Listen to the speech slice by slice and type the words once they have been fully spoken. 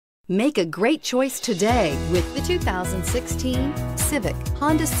Make a great choice today with the 2016 Civic.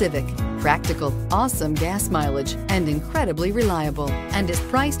 Honda Civic. Practical, awesome gas mileage, and incredibly reliable, and is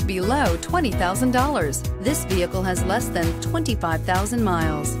priced below $20,000. This vehicle has less than 25,000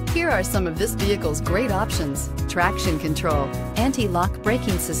 miles. Here are some of this vehicle's great options: traction control, anti-lock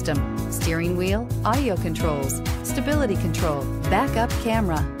braking system, steering wheel audio controls, stability control, backup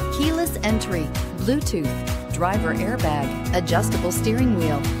camera, keyless entry, Bluetooth, driver airbag, adjustable steering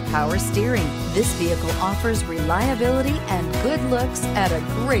wheel, power steering. This vehicle offers reliability and good looks at a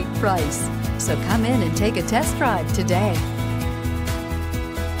great price. So come in and take a test drive today.